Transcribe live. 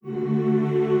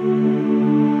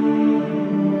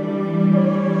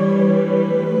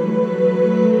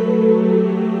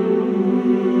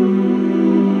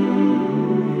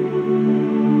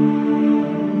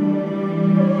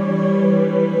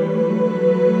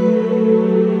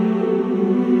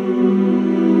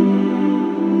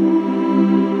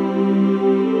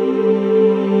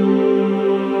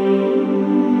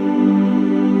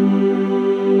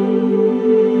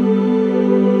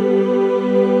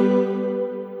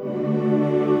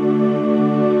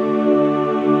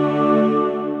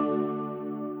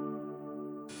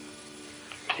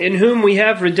in whom we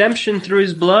have redemption through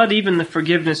his blood, even the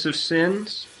forgiveness of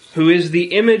sins, who is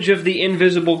the image of the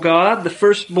invisible God, the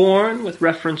firstborn with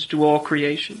reference to all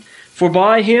creation. For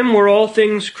by him were all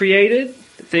things created,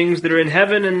 the things that are in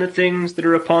heaven and the things that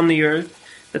are upon the earth,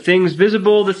 the things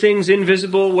visible, the things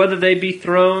invisible, whether they be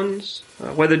thrones,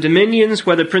 whether dominions,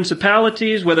 whether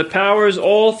principalities, whether powers,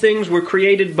 all things were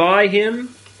created by him,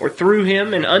 or through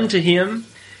him, and unto him.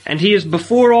 And he is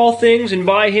before all things, and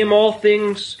by him all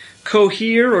things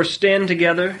cohere or stand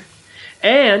together.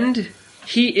 And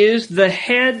he is the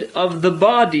head of the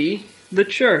body, the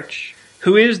church,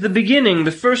 who is the beginning,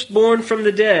 the firstborn from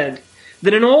the dead,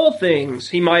 that in all things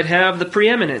he might have the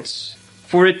preeminence.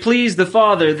 For it pleased the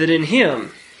Father that in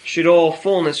him should all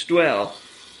fullness dwell.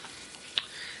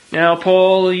 Now,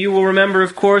 Paul, you will remember,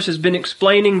 of course, has been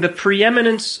explaining the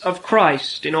preeminence of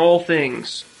Christ in all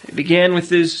things. It began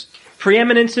with his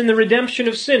preeminence in the redemption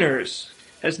of sinners,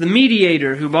 as the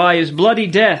mediator who by his bloody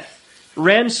death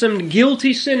ransomed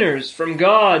guilty sinners from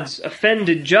God's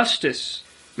offended justice,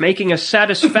 making a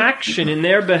satisfaction in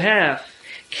their behalf,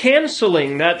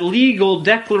 canceling that legal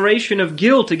declaration of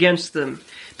guilt against them,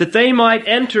 that they might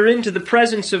enter into the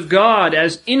presence of God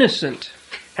as innocent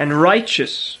and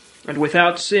righteous and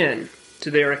without sin to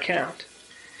their account.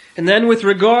 And then with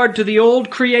regard to the old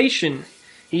creation,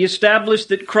 he established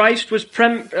that Christ was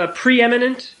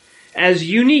preeminent as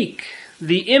unique,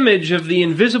 the image of the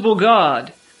invisible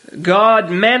God,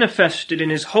 God manifested in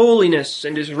his holiness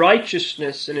and his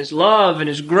righteousness and his love and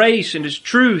his grace and his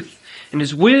truth and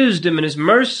his wisdom and his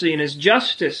mercy and his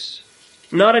justice.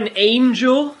 Not an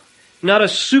angel, not a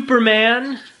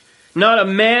superman, not a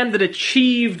man that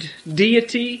achieved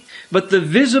deity, but the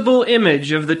visible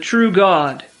image of the true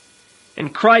God.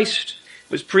 And Christ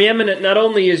was preeminent not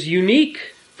only as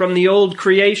unique from the old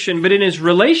creation, but in his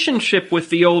relationship with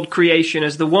the old creation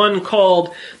as the one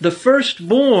called the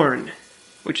firstborn,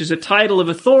 which is a title of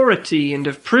authority and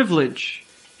of privilege,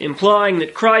 implying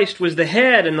that Christ was the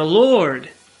head and the Lord.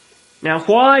 Now,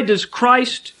 why does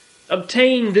Christ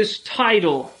obtain this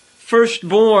title,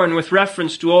 firstborn, with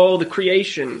reference to all the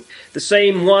creation, the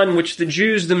same one which the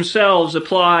Jews themselves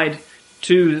applied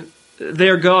to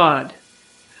their God?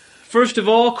 First of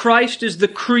all, Christ is the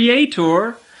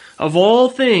creator of all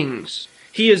things.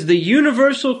 He is the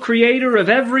universal creator of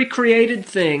every created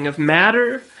thing, of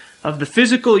matter, of the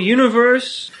physical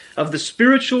universe, of the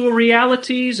spiritual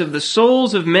realities, of the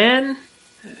souls of men,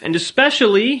 and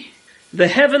especially the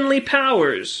heavenly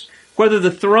powers, whether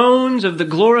the thrones of the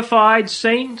glorified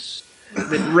saints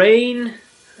that reign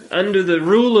under the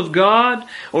rule of God,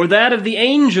 or that of the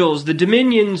angels, the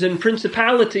dominions and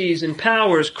principalities and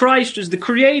powers. Christ is the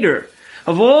creator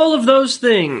of all of those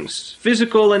things,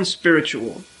 physical and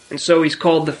spiritual. And so he's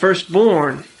called the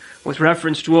firstborn with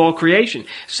reference to all creation.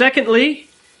 Secondly,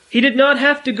 he did not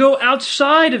have to go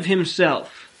outside of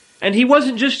himself. And he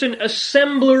wasn't just an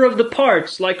assembler of the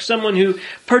parts, like someone who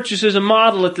purchases a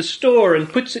model at the store and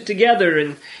puts it together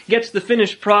and gets the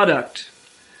finished product.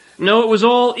 No, it was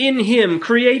all in him,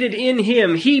 created in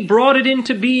him. He brought it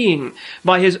into being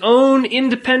by his own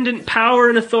independent power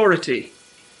and authority.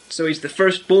 So he's the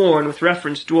firstborn with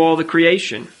reference to all the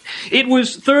creation. It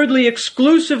was, thirdly,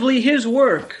 exclusively his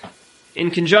work, in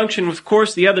conjunction with, of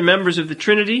course, the other members of the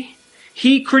Trinity.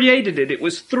 He created it. It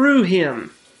was through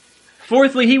him.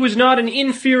 Fourthly, he was not an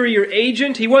inferior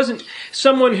agent. He wasn't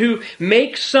someone who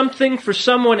makes something for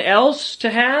someone else to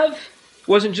have. It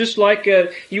wasn't just like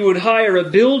you would hire a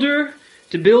builder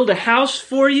to build a house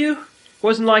for you. It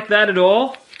wasn't like that at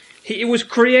all. It was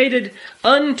created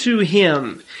unto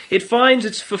him. It finds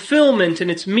its fulfillment and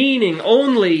its meaning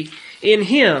only in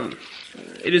him.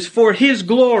 It is for his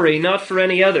glory, not for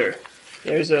any other.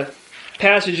 There's a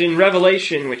passage in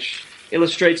Revelation which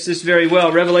illustrates this very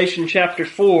well. Revelation chapter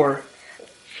 4.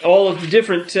 All of the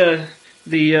different,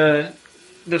 the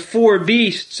four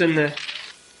beasts and the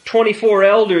 24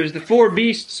 elders, the four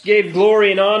beasts gave glory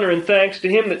and honor and thanks to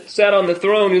him that sat on the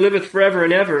throne, who liveth forever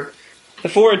and ever. The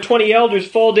 24 elders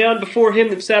fall down before him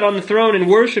that sat on the throne and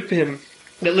worship him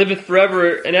that liveth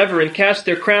forever and ever, and cast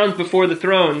their crowns before the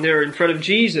throne there in front of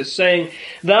Jesus, saying,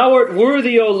 Thou art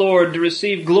worthy, O Lord, to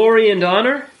receive glory and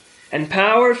honor and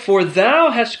power, for thou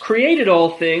hast created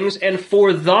all things, and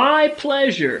for thy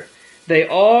pleasure they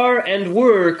are and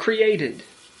were created.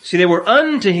 See, they were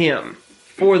unto him.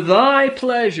 For thy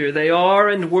pleasure they are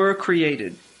and were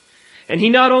created. And he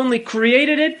not only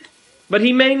created it, but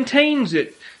he maintains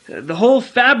it. The whole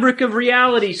fabric of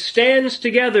reality stands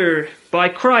together by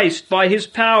Christ, by his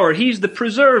power. He's the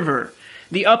preserver,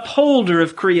 the upholder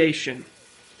of creation.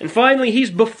 And finally, he's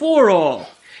before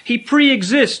all. He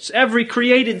pre-exists every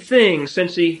created thing,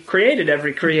 since he created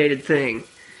every created thing.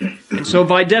 And so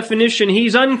by definition,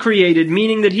 he's uncreated,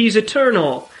 meaning that he's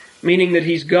eternal, meaning that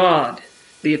he's God,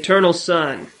 the eternal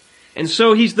Son. And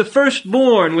so he's the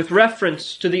firstborn with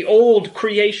reference to the old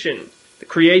creation, the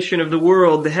creation of the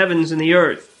world, the heavens and the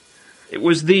earth. It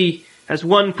was the, as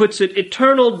one puts it,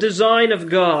 eternal design of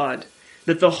God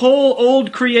that the whole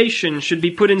old creation should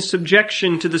be put in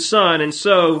subjection to the Son, and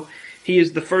so he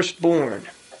is the firstborn.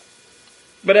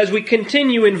 But as we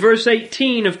continue in verse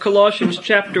 18 of Colossians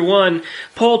chapter 1,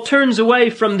 Paul turns away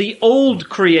from the old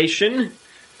creation,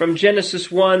 from Genesis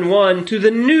 1:1, to the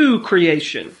new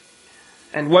creation.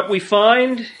 And what we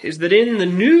find is that in the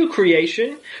new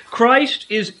creation, Christ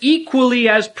is equally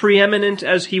as preeminent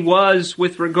as he was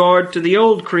with regard to the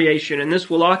old creation. And this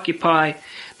will occupy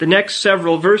the next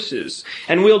several verses.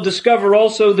 And we'll discover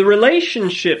also the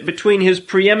relationship between his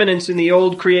preeminence in the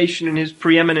old creation and his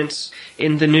preeminence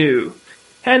in the new.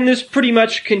 And this pretty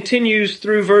much continues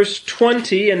through verse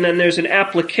 20, and then there's an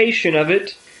application of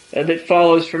it that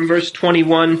follows from verse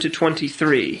 21 to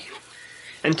 23.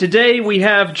 And today we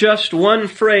have just one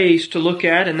phrase to look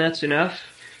at, and that's enough.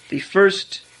 The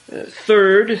first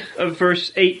third of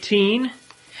verse 18.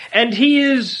 And he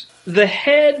is the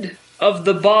head of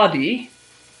the body,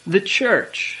 the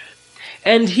church.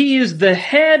 And he is the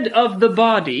head of the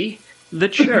body, the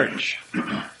church.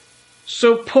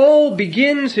 So Paul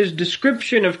begins his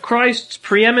description of Christ's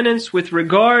preeminence with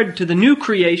regard to the new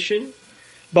creation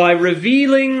by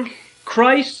revealing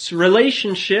Christ's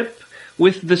relationship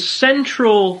with the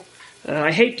central,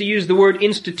 I hate to use the word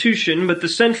institution, but the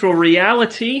central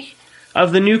reality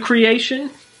of the new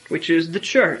creation, which is the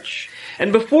church.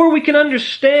 And before we can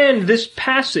understand this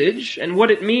passage and what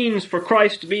it means for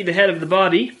Christ to be the head of the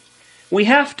body, we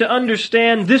have to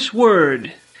understand this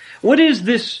word. What is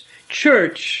this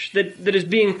church that is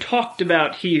being talked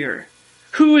about here?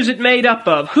 Who is it made up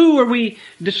of? Who are we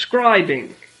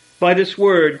describing by this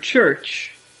word,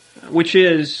 church, which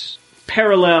is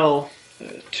parallel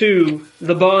to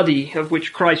the body of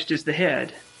which Christ is the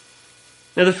head?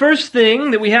 Now, the first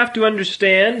thing that we have to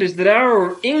understand is that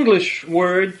our English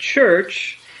word,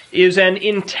 church, is an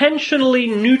intentionally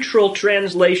neutral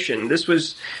translation. This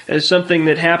was something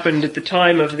that happened at the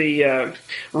time of the of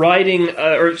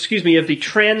the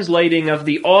translating of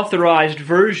the Authorized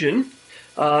Version.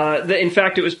 In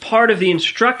fact, it was part of the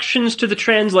instructions to the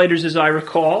translators, as I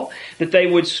recall, that they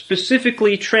would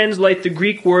specifically translate the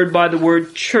Greek word by the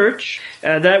word church,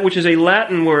 that which is a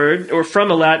Latin word, or from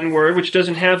a Latin word, which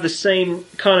doesn't have the same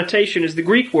connotation as the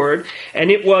Greek word, and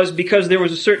it was because there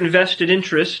was a certain vested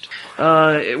interest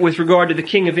with regard to the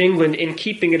King of England in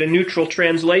keeping it a neutral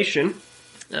translation.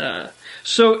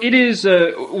 So it is,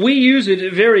 we use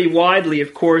it very widely,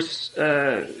 of course,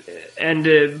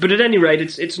 but at any rate,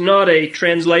 it's not a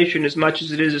translation as much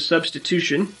as it is a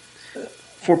substitution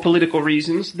for political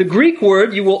reasons. The Greek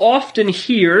word you will often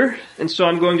hear, and so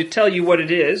I'm going to tell you what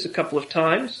it is a couple of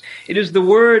times. It is the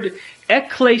word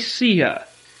ecclesia,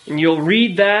 and you'll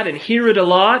read that and hear it a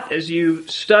lot as you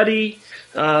study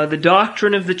the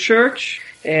doctrine of the church,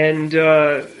 and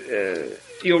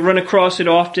you'll run across it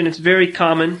often. It's very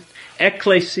common.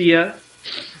 Ecclesia.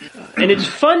 And its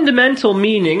fundamental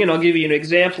meaning, and I'll give you an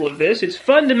example of this, its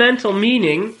fundamental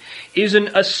meaning is an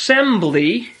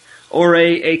assembly or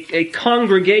a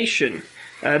congregation.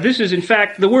 This is in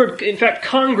fact,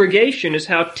 congregation is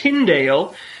how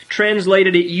Tyndale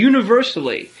translated it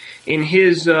universally in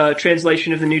his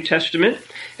translation of the New Testament,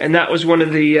 and that was one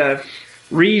of the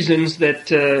reasons that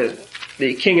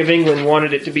the King of England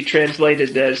wanted it to be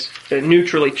translated as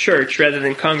neutrally church rather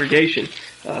than congregation.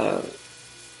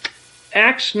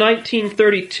 Acts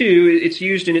 19:32, it's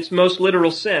used in its most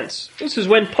literal sense. This is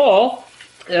when Paul,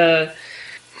 they're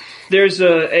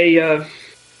here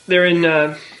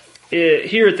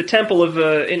at the temple of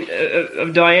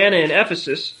Diana in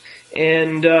Ephesus,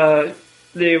 and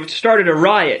they started a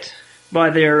riot by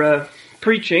their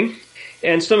preaching,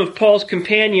 and some of Paul's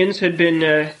companions had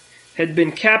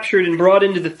been captured and brought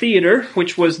into the theater,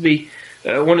 which was the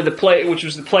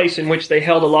place in which they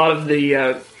held a lot of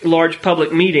the large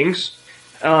public meetings.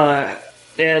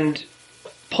 And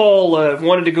Paul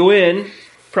wanted to go in,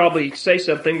 probably say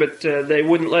something, but they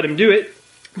wouldn't let him do it.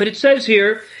 But it says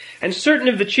here, and certain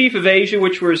of the chief of Asia,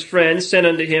 which were his friends, sent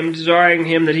unto him, desiring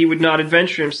him that he would not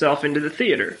adventure himself into the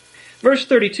theater. Verse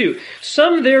 32,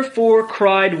 some therefore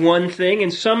cried one thing,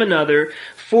 and some another,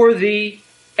 for the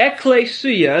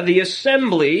ecclesia, the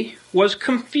assembly, was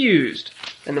confused.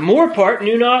 And the more part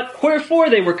knew not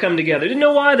wherefore they were come together. Didn't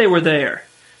know why they were there.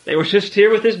 They were just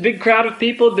here with this big crowd of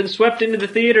people, had been swept into the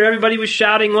theater. Everybody was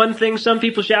shouting one thing, some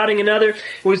people shouting another. It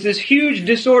was this huge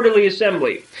disorderly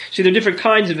assembly. See, there are different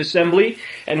kinds of assembly.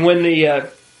 And when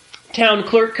the town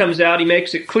clerk comes out, he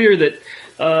makes it clear that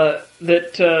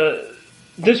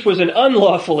this was an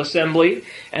unlawful assembly,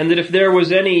 and that if there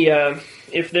was any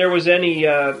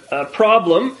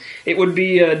problem, it would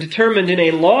be determined in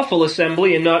a lawful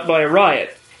assembly and not by a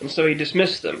riot. And so he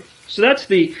dismissed them. So that's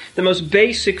the most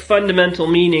basic fundamental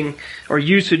meaning or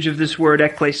usage of this word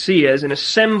ecclesia, as an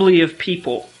assembly of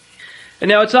people. And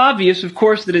now it's obvious, of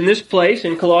course, that in this place,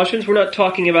 in Colossians, we're not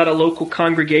talking about a local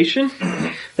congregation.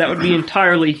 That would be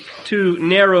entirely too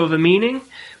narrow of a meaning.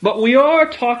 But we are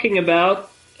talking about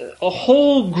a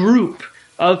whole group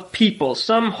of people,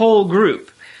 some whole group.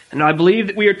 And I believe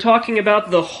that we are talking about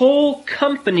the whole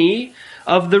company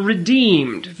of the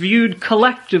redeemed, viewed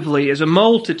collectively as a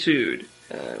multitude.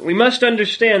 We must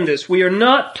understand this. We are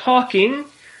not talking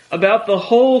about the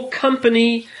whole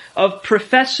company of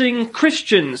professing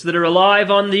Christians that are alive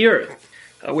on the earth.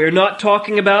 We are not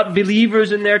talking about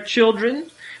believers and their children.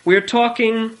 We are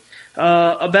talking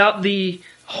about the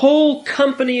whole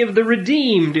company of the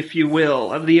redeemed, if you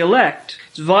will, of the elect.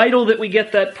 It's vital that we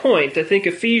get that point. I think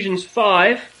Ephesians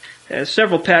 5 has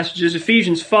several passages.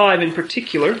 Ephesians 5 in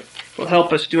particular will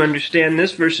help us to understand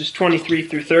this, verses 23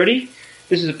 through 30.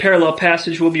 This is a parallel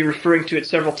passage. We'll be referring to it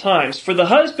several times. For the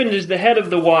husband is the head of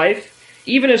the wife,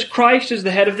 even as Christ is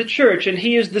the head of the church, and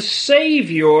he is the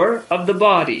Savior of the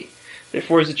body.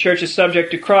 Therefore, as the church is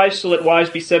subject to Christ, so let wives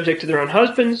be subject to their own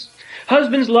husbands.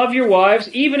 Husbands, love your wives,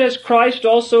 even as Christ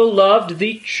also loved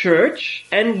the church,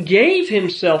 and gave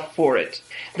himself for it,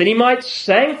 that he might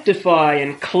sanctify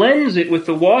and cleanse it with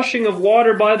the washing of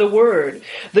water by the word,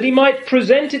 that he might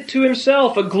present it to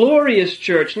himself a glorious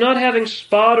church, not having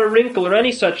spot or wrinkle or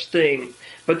any such thing,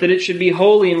 but that it should be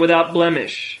holy and without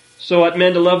blemish. So ought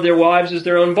men to love their wives as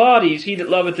their own bodies. He that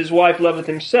loveth his wife loveth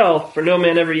himself. For no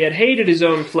man ever yet hated his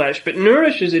own flesh, but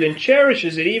nourishes it and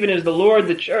cherishes it, even as the Lord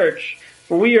the church.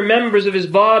 For we are members of his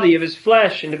body, of his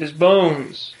flesh, and of his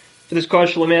bones. For this cause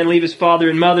shall a man leave his father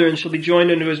and mother, and shall be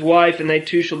joined unto his wife, and they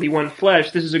two shall be one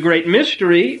flesh. This is a great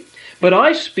mystery, but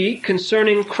I speak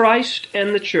concerning Christ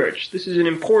and the church. This is an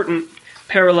important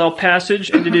parallel passage,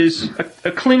 and it is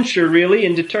a clincher, really,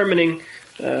 in determining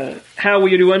how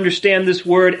we are to understand this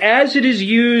word as it is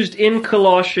used in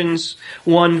Colossians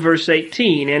 1 verse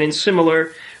 18 and in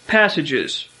similar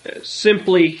passages.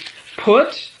 Simply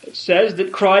put, it says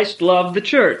that Christ loved the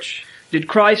church. Did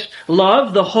Christ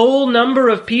love the whole number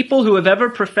of people who have ever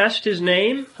professed his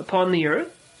name upon the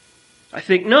earth? I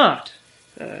think not.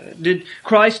 Did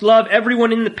Christ love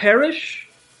everyone in the parish?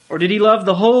 Or did he love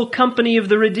the whole company of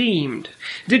the redeemed?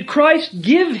 Did Christ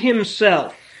give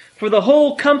himself for the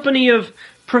whole company of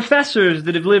professors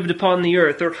that have lived upon the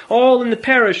earth, or all in the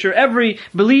parish, or every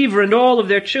believer and all of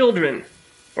their children?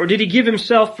 Or did he give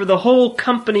himself for the whole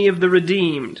company of the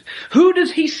redeemed? Who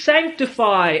does he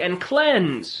sanctify and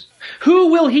cleanse? Who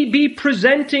will he be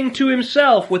presenting to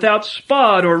himself without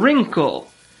spot or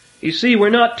wrinkle? You see, we're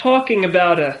not talking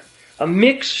about a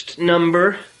mixed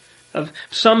number of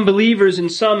some believers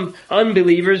and some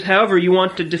unbelievers, however you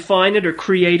want to define it or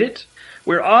create it.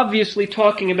 We're obviously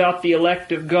talking about the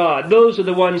elect of God. Those are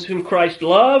the ones whom Christ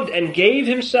loved and gave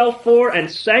himself for and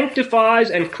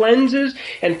sanctifies and cleanses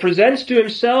and presents to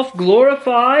himself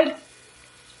glorified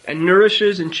and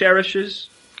nourishes and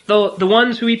cherishes. The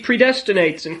ones who he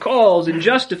predestinates and calls and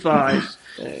justifies.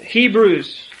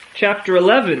 Hebrews chapter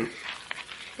 11,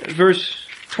 verse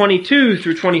 22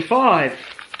 through 25.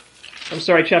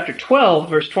 Chapter 12,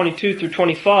 verse 22 through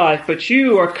 25. But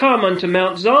you are come unto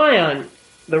Mount Zion,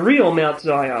 the real Mount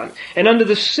Zion, and unto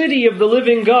the city of the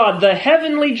living God, the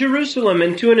heavenly Jerusalem,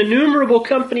 and to an innumerable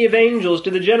company of angels,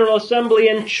 to the general assembly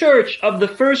and church of the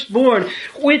firstborn,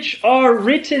 which are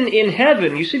written in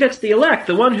heaven. You see, that's the elect,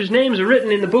 the one whose names are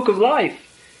written in the book of life.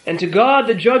 And to God,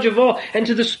 the judge of all, and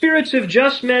to the spirits of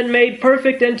just men made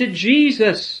perfect, and to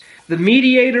Jesus, the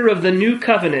mediator of the new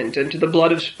covenant, and to the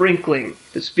blood of sprinkling,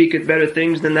 that speaketh better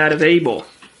things than that of Abel.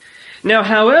 Now,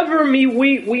 however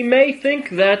we may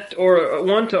think that, or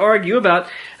want to argue about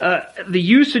the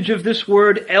usage of this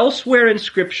word elsewhere in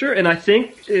Scripture, and I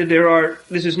think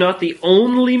this is not the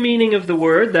only meaning of the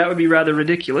word. That would be rather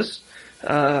ridiculous.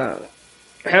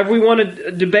 Have we want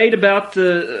to debate about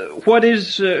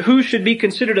who should be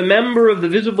considered a member of the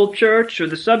visible church or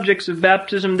the subjects of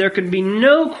baptism? There can be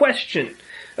no question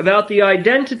about the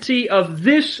identity of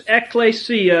this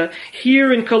ecclesia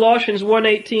here in Colossians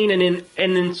 1:18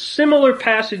 and in similar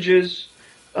passages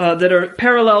that are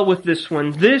parallel with this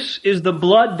one. This is the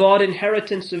blood-bought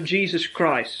inheritance of Jesus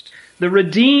Christ. The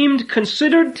redeemed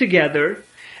considered together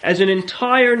as an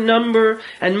entire number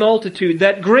and multitude.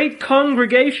 That great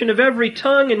congregation of every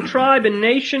tongue and tribe and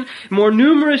nation, more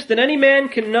numerous than any man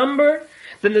can number,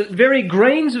 than the very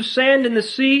grains of sand in the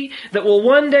sea that will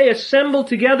one day assemble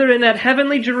together in that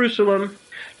heavenly Jerusalem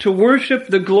to worship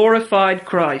the glorified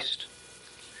Christ.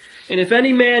 And if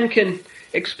any man can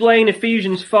explain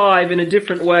Ephesians 5 in a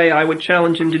different way, I would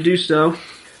challenge him to do so.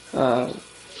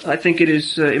 I think it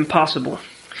is impossible.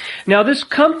 Now, this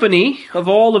company of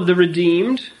all of the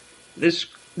redeemed, this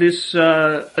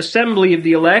assembly of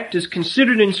the elect, is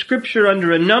considered in Scripture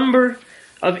under a number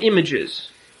of images.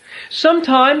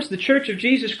 Sometimes the Church of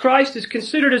Jesus Christ is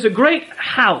considered as a great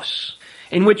house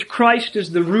in which Christ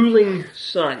is the ruling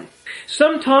Son.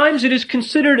 Sometimes it is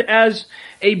considered as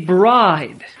a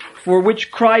bride for which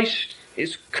Christ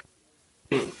is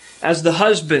coming as the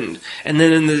husband, and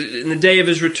then in the day of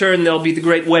His return there'll be the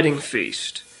great wedding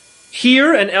feast.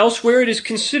 Here and elsewhere it is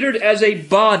considered as a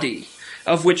body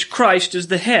of which Christ is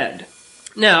the head.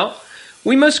 Now,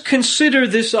 we must consider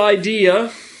this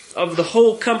idea of the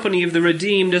whole company of the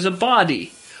redeemed as a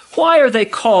body. Why are they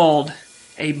called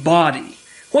a body?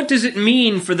 What does it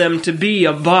mean for them to be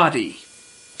a body?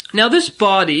 Now, this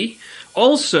body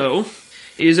also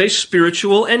is a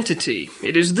spiritual entity.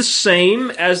 It is the same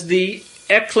as the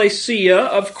ecclesia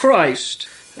of Christ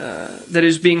that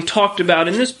is being talked about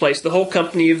in this place, the whole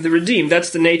company of the redeemed.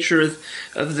 That's the nature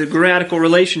of the grammatical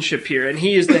relationship here. And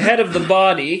He is the head of the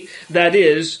body, that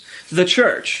is, the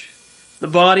church. The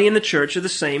body and the church are the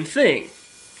same thing.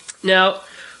 Now,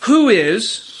 who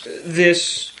is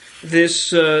this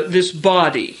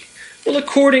body? Well,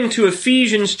 according to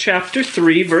Ephesians chapter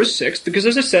 3, verse 6, because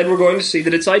as I said, we're going to see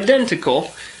that it's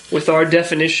identical with our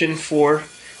definition for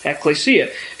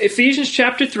ecclesia. Ephesians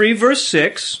chapter 3, verse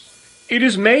 6, it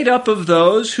is made up of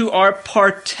those who are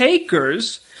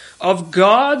partakers of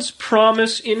God's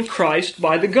promise in Christ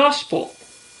by the gospel,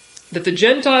 that the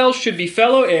Gentiles should be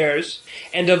fellow heirs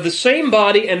and of the same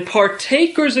body and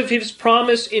partakers of His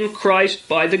promise in Christ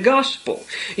by the gospel.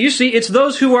 You see, it's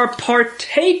those who are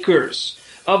partakers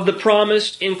of the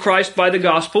promise in Christ by the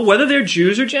gospel, whether they're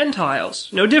Jews or Gentiles,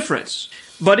 no difference.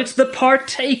 But it's the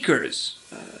partakers.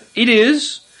 It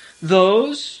is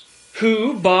those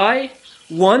who, by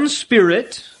one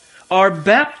Spirit, are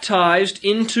baptized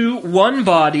into one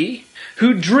body,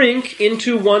 who drink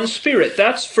into one Spirit.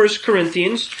 That's 1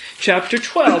 Corinthians chapter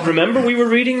 12. Remember, we were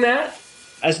reading that?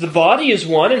 As the body is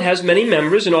one and has many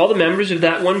members, and all the members of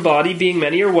that one body, being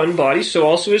many, are one body, so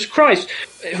also is Christ.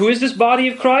 Who is this body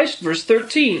of Christ? Verse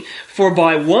 13. For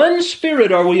by one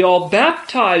Spirit are we all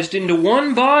baptized into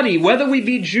one body, whether we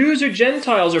be Jews or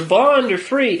Gentiles, or bond or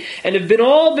free, and have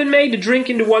all been made to drink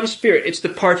into one Spirit. It's the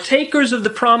partakers of the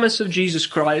promise of Jesus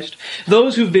Christ,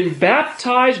 those who've been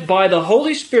baptized by the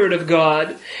Holy Spirit of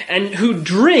God, and who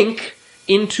drink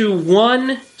into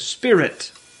one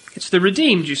Spirit. It's the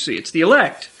redeemed, you see. It's the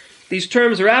elect. These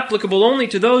terms are applicable only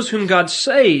to those whom God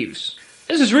saves.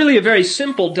 This is really a very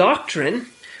simple doctrine,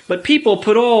 but people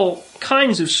put all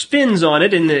kinds of spins on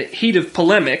it in the heat of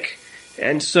polemic,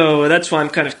 and so that's why I'm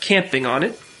kind of camping on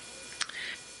it.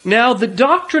 Now, the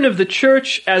doctrine of the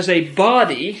church as a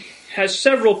body has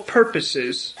several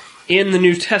purposes in the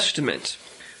New Testament.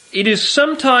 It is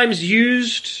sometimes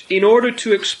used in order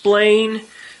to explain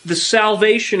the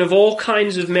salvation of all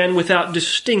kinds of men without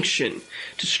distinction,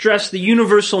 to stress the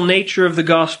universal nature of the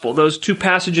gospel. Those two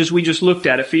passages we just looked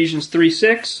at, Ephesians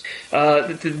 3:6,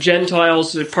 that the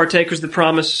Gentiles are partakers of the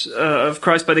promise of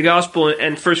Christ by the gospel,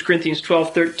 and 1 Corinthians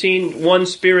 12:13, one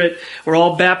Spirit, we're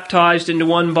all baptized into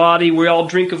one body, we all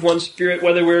drink of one Spirit,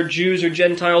 whether we're Jews or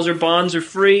Gentiles or bonds or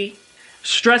free,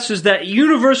 stresses that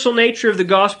universal nature of the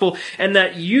gospel and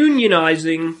that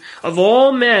unionizing of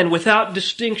all men without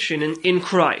distinction in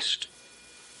Christ.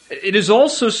 It is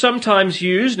also sometimes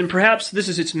used, and perhaps this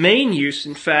is its main use,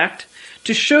 in fact,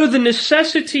 to show the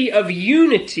necessity of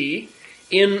unity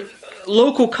in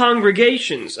local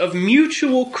congregations, of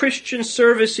mutual Christian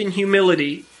service in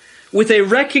humility, with a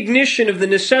recognition of the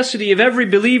necessity of every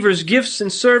believer's gifts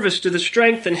and service to the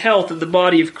strength and health of the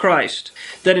body of Christ.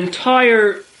 That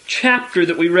entire chapter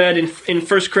that we read in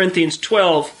 1 Corinthians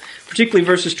 12, particularly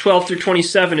verses 12 through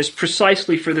 27, is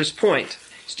precisely for this point.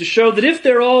 It's to show that if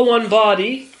they're all one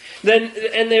body, then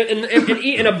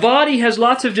and a body has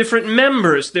lots of different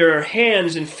members. There are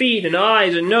hands and feet and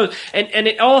eyes and nose, and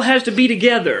it all has to be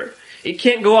together. It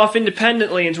can't go off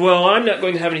independently and say, well, I'm not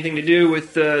going to have anything to do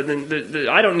with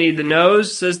I don't need the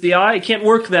nose, says the eye. It can't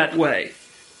work that way.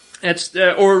 That's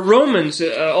or Romans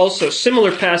also,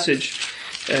 similar passage.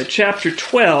 Chapter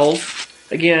 12,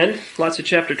 again, lots of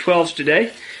chapter 12s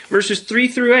today, verses 3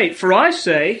 through 8. For I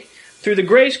say, through the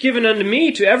grace given unto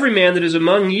me to every man that is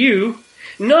among you,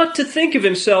 not to think of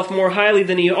himself more highly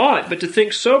than he ought, but to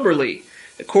think soberly,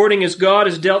 according as God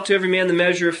has dealt to every man the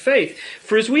measure of faith.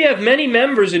 For as we have many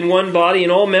members in one body,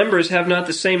 and all members have not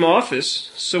the same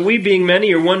office, so we being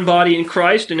many are one body in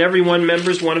Christ, and every one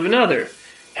members one of another.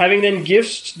 Having then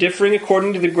gifts differing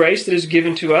according to the grace that is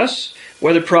given to us,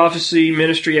 whether prophecy,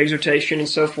 ministry, exhortation, and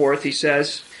so forth, he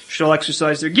says, should all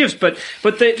exercise their gifts. But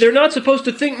they're not supposed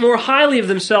to think more highly of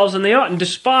themselves than they ought and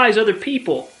despise other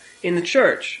people in the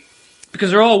church,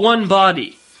 because they're all one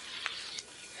body.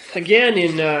 Again,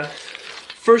 in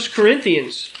 1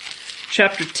 Corinthians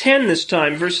chapter 10 this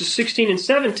time, verses 16 and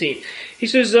 17, he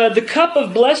says, the cup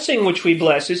of blessing which we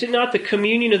bless, is it not the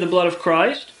communion of the blood of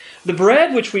Christ? The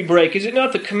bread which we break, is it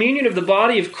not the communion of the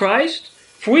body of Christ?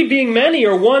 For we being many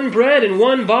are one bread and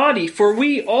one body, for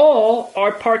we all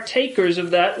are partakers of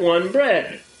that one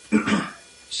bread.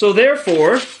 So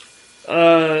therefore,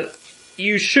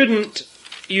 you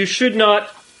should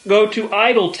not go to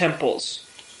idol temples,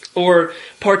 or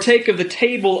partake of the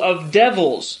table of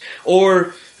devils,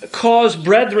 or cause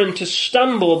brethren to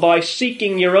stumble by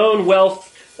seeking your own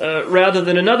wealth rather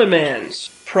than another man's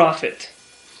profit.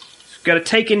 You've got to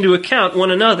take into account one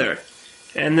another.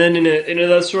 And then in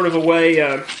another sort of a way,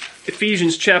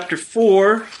 Ephesians chapter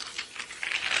 4,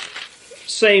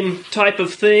 same type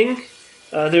of thing.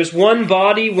 There's one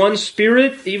body, one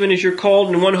Spirit, even as you're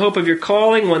called in one hope of your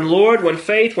calling, one Lord, one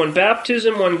faith, one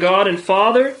baptism, one God and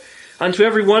Father. Unto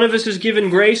every one of us is given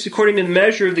grace according to the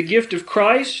measure of the gift of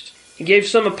Christ. He gave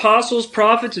some apostles,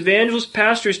 prophets, evangelists,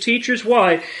 pastors, teachers.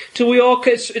 Why? Till we all,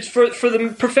 it's for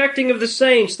the perfecting of the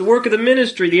saints, the work of the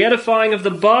ministry, the edifying of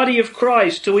the body of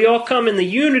Christ, till we all come in the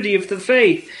unity of the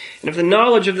faith and of the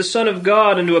knowledge of the Son of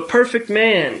God unto a perfect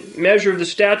man, measure of the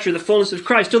stature of the fullness of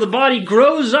Christ, till the body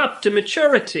grows up to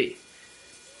maturity.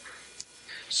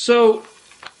 So,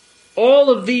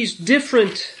 all of these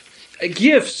different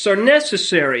gifts are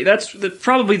necessary. That's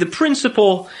probably the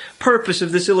principal purpose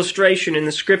of this illustration in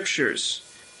the Scriptures.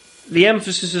 The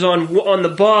emphasis is on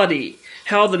the body,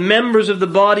 how the members of the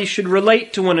body should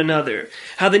relate to one another,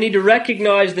 how they need to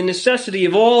recognize the necessity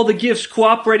of all the gifts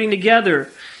cooperating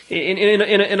together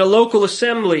in a local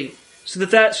assembly, so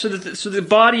that the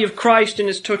body of Christ in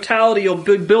its totality will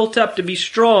be built up to be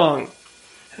strong.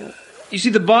 You see,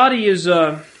 the body is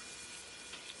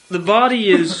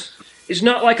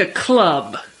not like a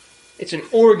club; it's an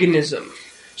organism.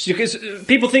 So, because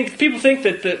people think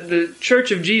that the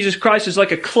Church of Jesus Christ is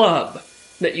like a club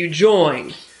that you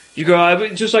join. You go,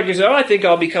 just like you say, I think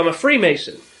I'll become a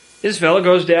Freemason. This fellow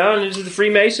goes down into the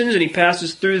Freemasons and he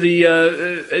passes through the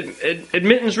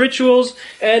admittance rituals,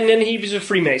 and then he's a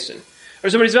Freemason.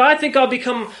 Or somebody says, I think I'll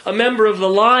become a member of the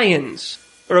Lions,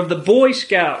 or of the Boy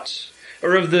Scouts,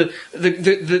 or of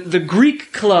the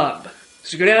Greek Club.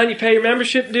 So you go down, you pay your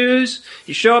membership dues,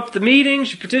 you show up at the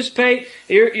meetings, you participate,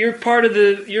 you're part of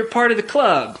the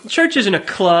club. The church isn't a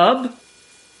club.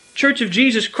 The Church of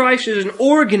Jesus Christ is an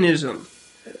organism.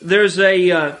 There's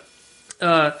a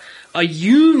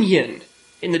union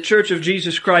in the Church of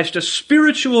Jesus Christ, a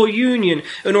spiritual union,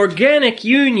 an organic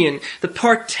union, the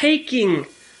partaking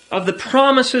of the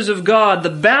promises of God, the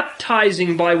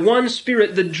baptizing by one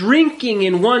Spirit, the drinking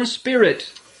in one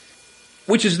Spirit,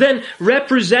 which is then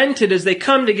represented as they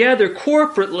come together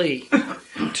corporately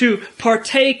to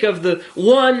partake of the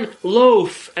one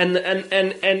loaf,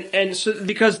 and so,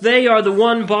 because they are the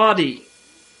one body.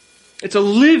 It's a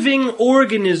living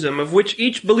organism of which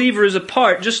each believer is a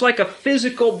part, just like a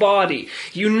physical body,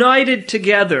 united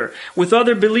together with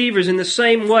other believers in the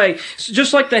same way. So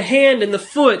just like the hand and the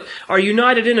foot are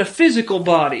united in a physical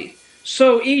body,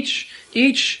 so each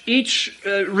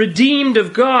redeemed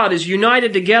of God is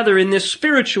united together in this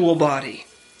spiritual body.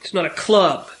 It's not a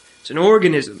club, it's an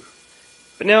organism.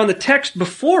 But now in the text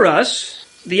before us,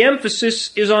 the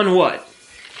emphasis is on what?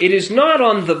 It is not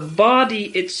on the body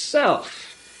itself.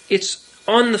 It's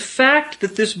on the fact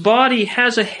that this body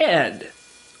has a head.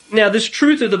 Now, this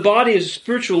truth of the body as a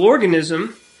spiritual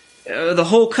organism, the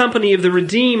whole company of the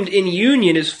redeemed in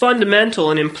union, is fundamental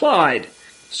and implied.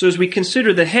 So as we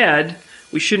consider the head,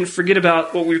 we shouldn't forget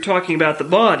about what we were talking about, the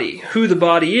body, who the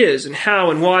body is, and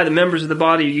how and why the members of the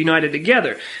body are united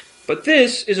together. But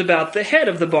this is about the head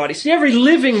of the body. See, every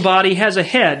living body has a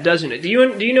head, doesn't it? Do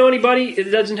you know anybody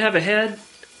that doesn't have a head?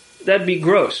 That'd be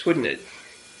gross, wouldn't it?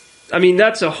 I mean,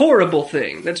 that's a horrible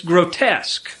thing. That's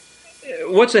grotesque.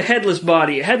 What's a headless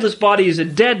body? A headless body is a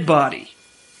dead body.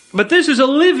 But this is a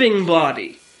living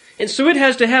body. And so it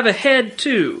has to have a head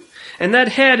too. And that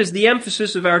head is the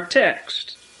emphasis of our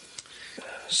text.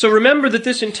 So remember that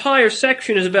this entire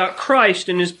section is about Christ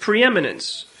and His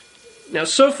preeminence. Now,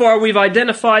 so far we've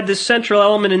identified this central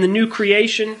element in the new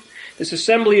creation this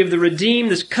assembly of the redeemed,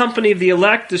 this company of the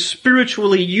elect, this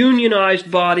spiritually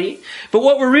unionized body. But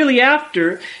what we're really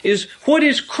after is, what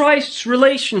is Christ's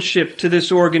relationship to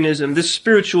this organism, this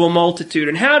spiritual multitude?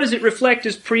 And how does it reflect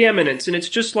His preeminence? And it's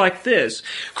just like this.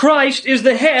 Christ is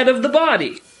the head of the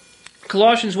body.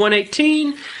 Colossians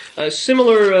 1:18, a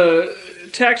similar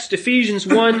text, Ephesians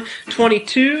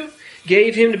 1:22,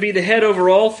 gave Him to be the head over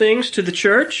all things to the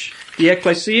church, the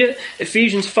ecclesia.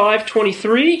 Ephesians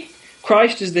 5:23,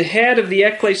 Christ is the head of the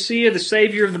ecclesia, the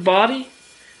Savior of the body.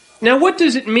 Now, what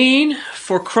does it mean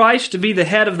for Christ to be the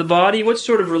head of the body? What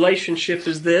sort of relationship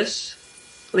is this?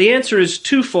 Well, the answer is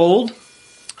twofold.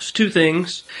 It's two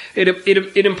things.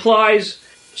 It implies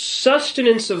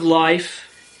sustenance of life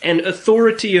and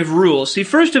authority of rule. See,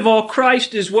 first of all,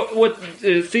 Christ is what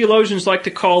theologians like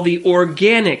to call the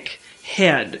organic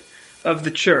head of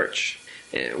the church.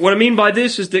 What I mean by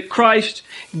this is that Christ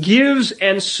gives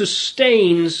and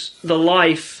sustains the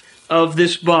life of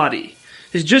this body.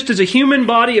 It's just as a human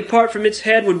body, apart from its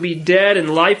head, would be dead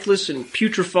and lifeless and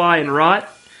putrefy and rot,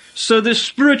 so this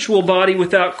spiritual body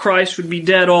without Christ would be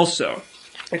dead also.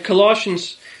 In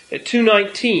Colossians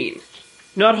 2:19,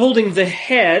 not holding the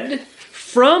head,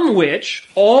 from which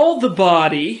all the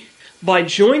body, by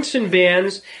joints and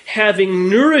bands, having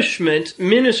nourishment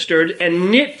ministered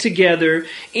and knit together,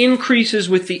 increases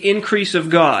with the increase of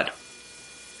God.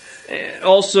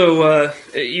 Also,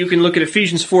 you can look at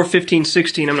Ephesians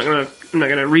 4:15-16. I'm not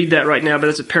going to read that right now, but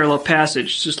that's a parallel passage.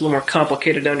 It's just a little more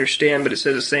complicated to understand, but it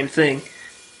says the same thing.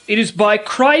 It is by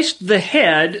Christ the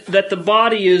head that the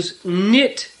body is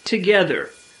knit together,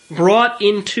 brought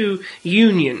into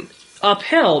union,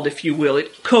 upheld, if you will.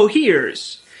 It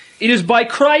coheres. It is by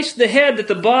Christ the head that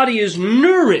the body is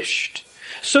nourished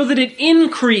so that it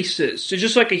increases. So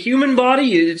just like a human body,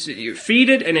 you feed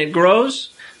it and it grows.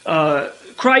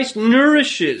 Christ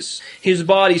nourishes His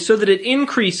body so that it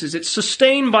increases. It's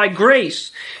sustained by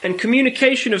grace and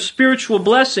communication of spiritual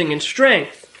blessing and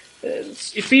strength.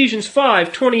 Ephesians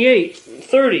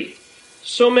 5:28-30.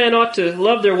 So men ought to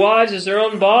love their wives as their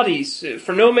own bodies.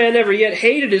 For no man ever yet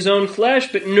hated his own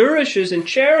flesh, but nourishes and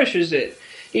cherishes it,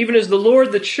 even as the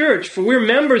Lord the church. For we're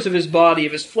members of His body,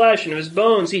 of His flesh, and of His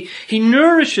bones. He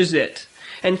nourishes it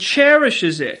and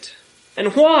cherishes it.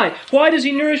 And why? Why does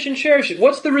He nourish and cherish it?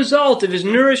 What's the result of His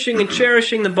nourishing and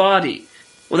cherishing the body?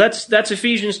 Well, that's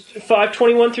Ephesians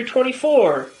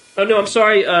 5:21-24. Oh, no, I'm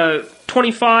sorry,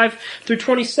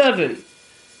 25-27.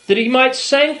 That He might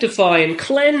sanctify and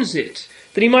cleanse it,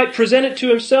 that He might present it to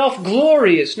Himself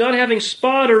glorious, not having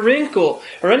spot or wrinkle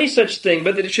or any such thing,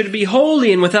 but that it should be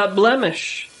holy and without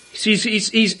blemish.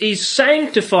 He's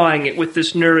sanctifying it with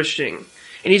this nourishing,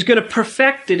 and He's going to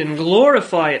perfect it and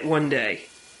glorify it one day.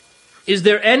 Is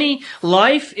there any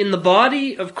life in the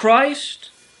body of Christ?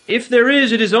 If there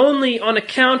is, it is only on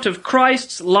account of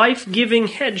Christ's life-giving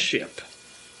headship.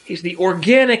 He's the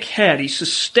organic head. He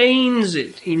sustains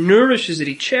it. He nourishes it.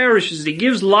 He cherishes it. He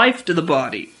gives life to the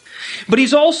body. But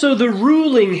He's also the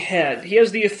ruling head. He has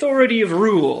the authority of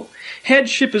rule.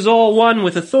 Headship is all one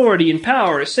with authority and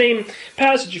power. Same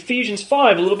passage, Ephesians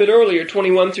 5, a little bit earlier,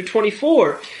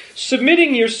 21-24.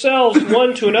 Submitting yourselves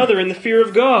one to another in the fear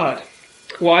of God.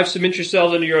 Wives, submit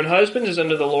yourselves unto your own husbands as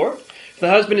unto the Lord. The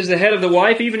husband is the head of the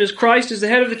wife, even as Christ is the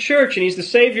head of the church, and He's the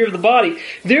Savior of the body.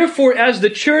 Therefore, as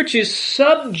the church is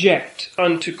subject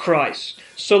unto Christ,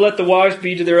 so let the wives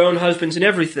be to their own husbands in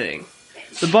everything.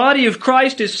 The body of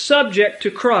Christ is subject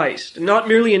to Christ, not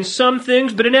merely in some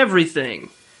things, but in everything.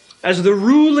 As the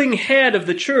ruling head of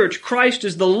the church, Christ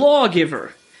is the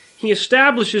lawgiver. He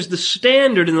establishes the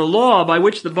standard and the law by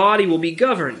which the body will be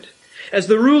governed. As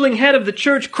the ruling head of the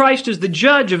church, Christ is the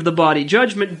judge of the body.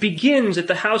 Judgment begins at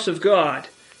the house of God.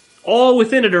 All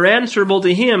within it are answerable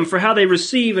to Him for how they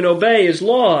receive and obey His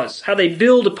laws, how they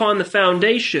build upon the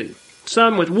foundation.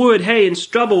 Some with wood, hay, and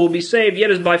stubble will be saved,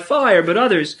 yet as by fire, but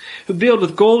others who build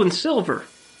with gold and silver,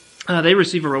 they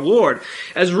receive a reward.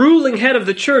 As ruling head of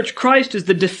the church, Christ is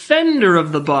the defender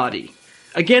of the body.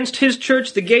 Against His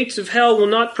church, the gates of hell will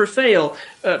not prevail.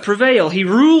 He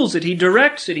rules it, He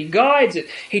directs it, He guides it,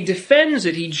 He defends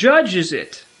it, He judges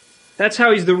it. That's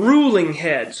how He's the ruling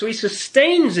head. So He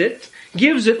sustains it,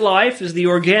 gives it life as the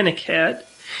organic head,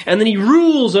 and then He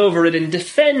rules over it and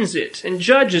defends it and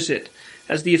judges it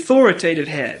as the authoritative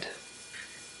head.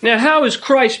 Now, how is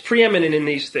Christ preeminent in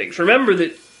these things? Remember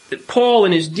that Paul,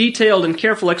 in his detailed and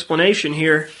careful explanation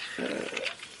here,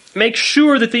 makes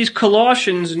sure that these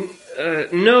Colossians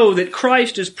know that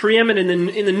Christ is preeminent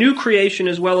in the new creation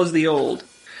as well as the old.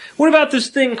 What about this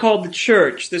thing called the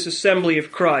church, this assembly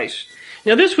of Christ?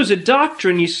 Now, this was a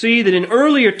doctrine, you see, that in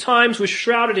earlier times was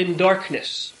shrouded in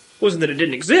darkness. It wasn't that it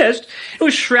didn't exist. It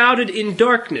was shrouded in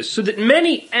darkness, so that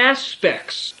many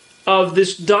aspects of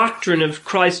this doctrine of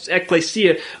Christ's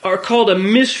ecclesia are called a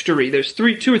mystery. There's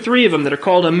two or three of them that are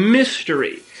called a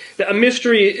mystery. A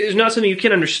mystery is not something you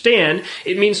can understand.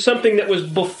 It means something that was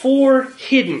before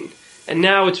hidden, and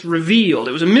now it's revealed.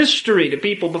 It was a mystery to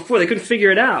people before. They couldn't figure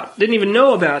it out. Didn't even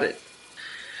know about it.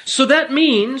 So that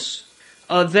means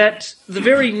that the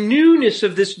very newness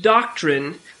of this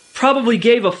doctrine probably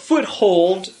gave a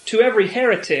foothold to every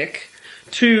heretic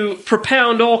to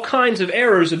propound all kinds of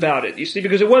errors about it, you see,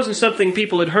 because it wasn't something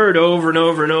people had heard over and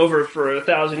over and over for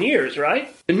 1,000 years,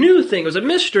 right? The new thing was a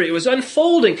mystery. It was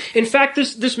unfolding. In fact,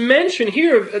 this mention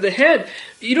here of the head,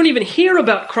 you don't even hear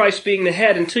about Christ being the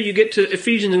head until you get to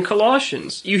Ephesians and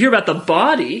Colossians. You hear about the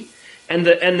body and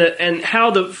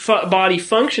how the body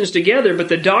functions together, but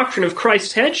the doctrine of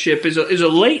Christ's headship is a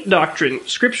late doctrine,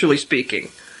 scripturally speaking.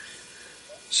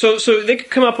 So they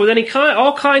could come up with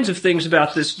all kinds of things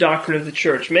about this doctrine of the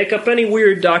church, make up any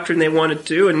weird doctrine they wanted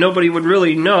to, and nobody would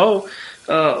really know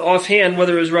offhand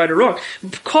whether it was right or wrong.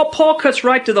 Paul cuts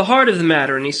right to the heart of the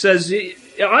matter, and he says,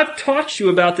 I've taught you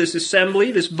about this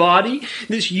assembly, this body,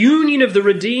 this union of the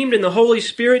redeemed and the Holy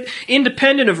Spirit,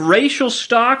 independent of racial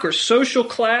stock or social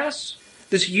class,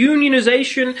 this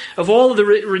unionization of all of the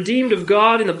redeemed of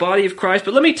God in the body of Christ.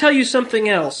 But let me tell you something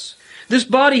else. This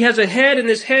body has a head, and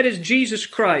this head is Jesus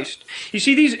Christ. You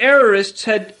see, these errorists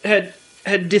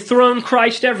had dethroned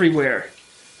Christ everywhere.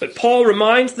 But Paul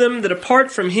reminds them that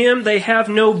apart from Him, they have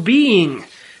no being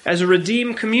as a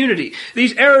redeemed community.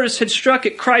 These errorists had struck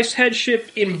at Christ's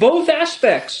headship in both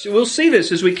aspects. We'll see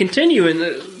this as we continue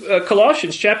in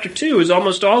Colossians chapter 2 is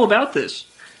almost all about this.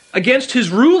 Against His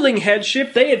ruling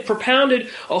headship, they had propounded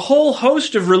a whole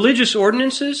host of religious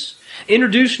ordinances,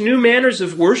 introduced new manners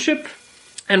of worship,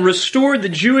 and restored the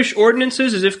Jewish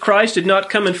ordinances as if Christ had not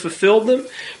come and fulfilled them,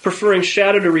 preferring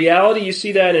shadow to reality. You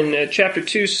see that in chapter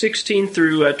 2, 16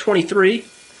 through 23.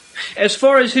 As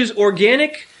far as His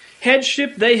organic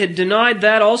headship, they had denied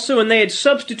that also, and they had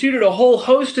substituted a whole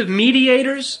host of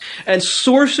mediators and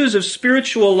sources of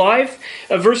spiritual life.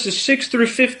 Verses 6 through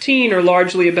 15 are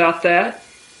largely about that,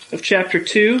 of chapter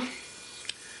 2.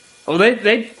 Oh,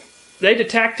 they'd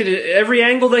attacked it at every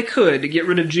angle they could to get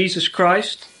rid of Jesus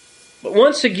Christ. But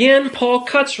once again, Paul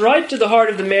cuts right to the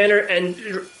heart of the matter, and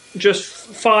just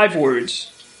 5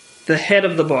 words. The head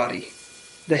of the body.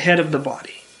 The head of the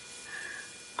body.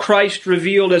 Christ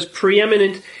revealed as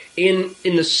preeminent in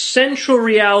the central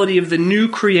reality of the new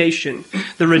creation,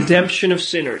 the redemption of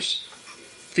sinners,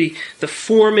 the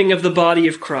forming of the body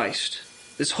of Christ.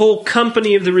 This whole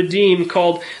company of the redeemed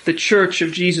called the Church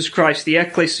of Jesus Christ, the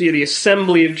ecclesia, the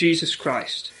assembly of Jesus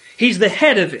Christ. He's the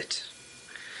head of it.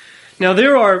 Now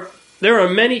there are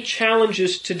many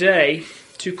challenges today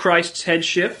to Christ's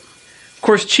headship. Of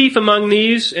course, chief among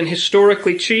these, and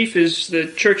historically chief, is the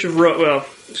Church of Rome,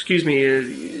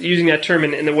 using that term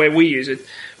in the way we use it,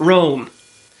 Rome,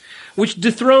 which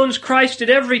dethrones Christ at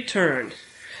every turn.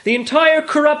 The entire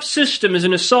corrupt system is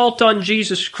an assault on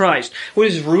Jesus Christ. What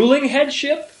is ruling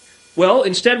headship? Well,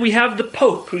 instead we have the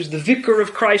Pope, who's the vicar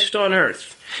of Christ on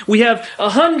earth. We have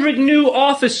 100 new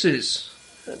offices,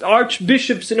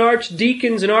 archbishops and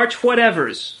archdeacons and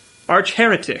arch-whatevers,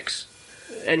 arch-heretics,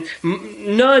 and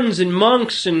nuns and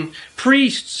monks and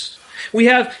priests. We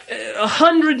have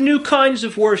 100 new kinds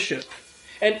of worship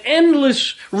and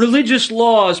endless religious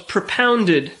laws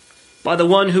propounded by the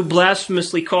one who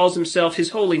blasphemously calls himself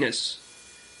His Holiness.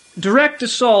 Direct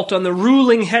assault on the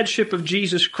ruling headship of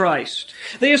Jesus Christ.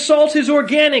 They assault His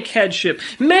organic headship.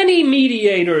 Many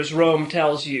mediators, Rome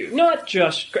tells you. Not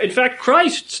just... In fact,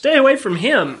 Christ, stay away from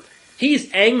Him.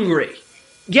 He's angry.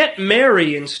 Get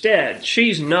Mary instead.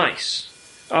 She's nice.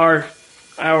 Our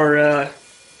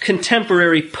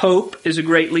contemporary Pope is a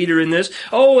great leader in this.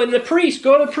 Oh, and the priest.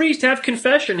 Go to the priest. Have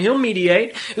confession. He'll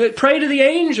mediate. Pray to the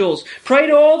angels. Pray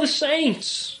to all the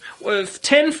saints.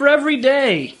 10 for every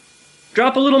day.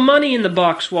 Drop a little money in the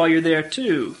box while you're there,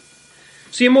 too.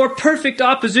 See, a more perfect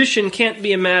opposition can't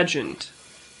be imagined.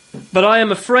 But I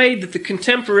am afraid that the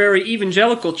contemporary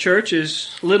evangelical church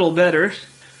is little better.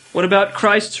 What about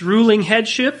Christ's ruling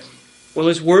headship? Well,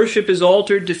 His worship is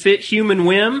altered to fit human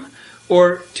whim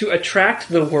or to attract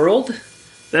the world.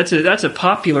 That's a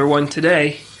popular one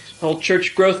today. The whole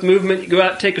church growth movement, you go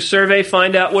out, take a survey,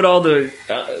 find out what all the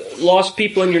lost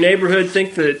people in your neighborhood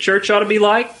think the church ought to be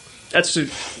like. That's an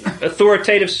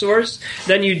authoritative source.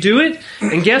 Then you do it,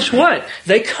 and guess what?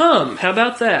 They come. How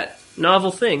about that?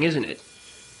 Novel thing, isn't it?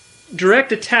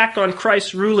 Direct attack on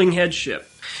Christ's ruling headship.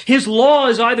 His law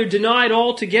is either denied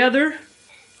altogether,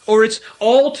 or it's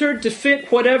altered to fit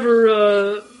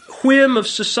whatever whim of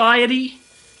society.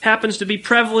 happens to be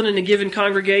prevalent in a given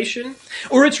congregation,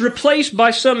 or it's replaced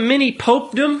by some mini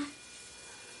popedom.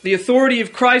 The authority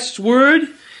of Christ's Word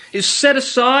is set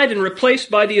aside and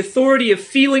replaced by the authority of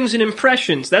feelings and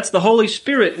impressions. That's the Holy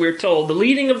Spirit, we're told, the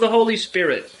leading of the Holy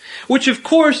Spirit, which of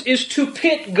course is to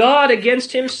pit God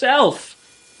against Himself,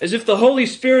 as if the Holy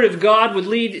Spirit of God would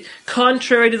lead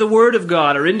contrary to the Word of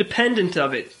God or independent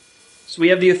of it. So we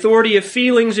have the authority of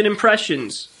feelings and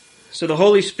impressions. So the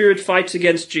Holy Spirit fights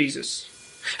against Jesus.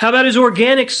 How about His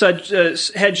organic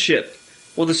headship?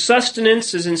 Well, the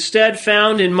sustenance is instead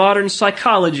found in modern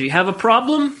psychology. Have a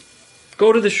problem?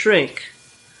 Go to the shrink.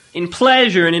 In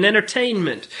pleasure and in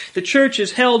entertainment, the church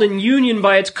is held in union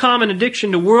by its common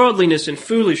addiction to worldliness and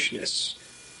foolishness.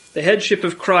 The headship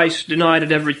of Christ denied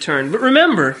at every turn. But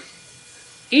remember,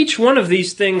 each one of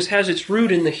these things has its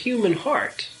root in the human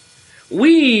heart.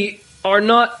 We are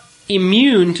not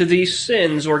immune to these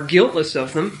sins or guiltless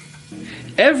of them.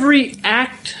 Every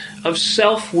act of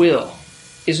self-will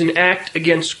is an act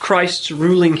against Christ's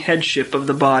ruling headship of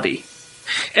the body.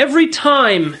 Every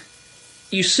time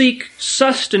you seek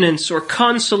sustenance or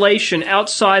consolation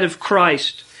outside of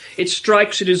Christ, it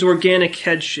strikes at His organic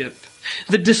headship.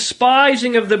 The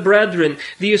despising of the brethren,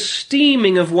 the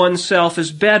esteeming of oneself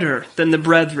as better than the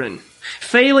brethren,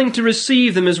 failing to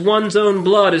receive them as one's own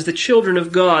blood, as the children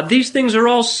of God, these things are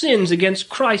all sins against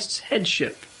Christ's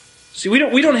headship. See, we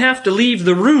don't have to leave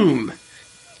the room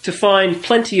to find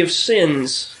plenty of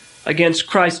sins against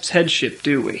Christ's headship,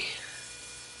 do we?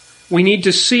 We need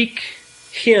to seek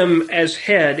Him as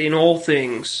head in all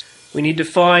things. We need to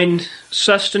find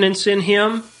sustenance in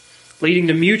Him, leading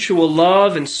to mutual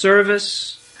love and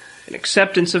service and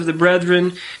acceptance of the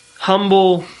brethren,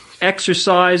 humble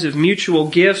exercise of mutual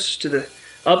gifts to the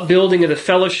upbuilding of the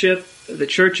fellowship of the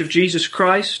Church of Jesus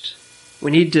Christ.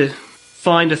 We need to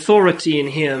find authority in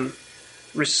Him,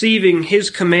 receiving His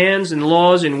commands and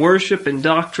laws in worship and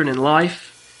doctrine and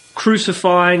life,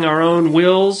 crucifying our own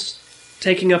wills,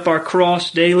 taking up our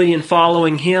cross daily and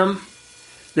following Him,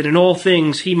 that in all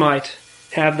things He might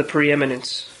have the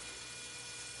preeminence.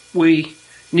 We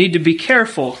need to be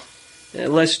careful,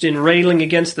 lest in railing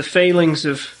against the failings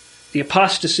of the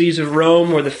apostasies of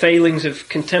Rome or the failings of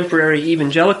contemporary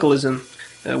evangelicalism,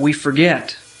 we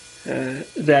forget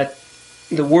that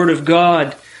the Word of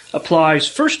God applies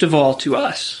first of all to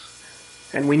us.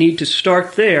 And we need to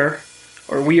start there,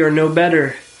 or we are no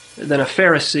better than a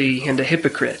Pharisee and a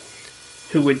hypocrite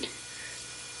who would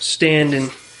stand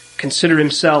and consider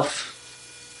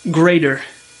himself greater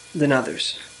than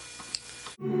others.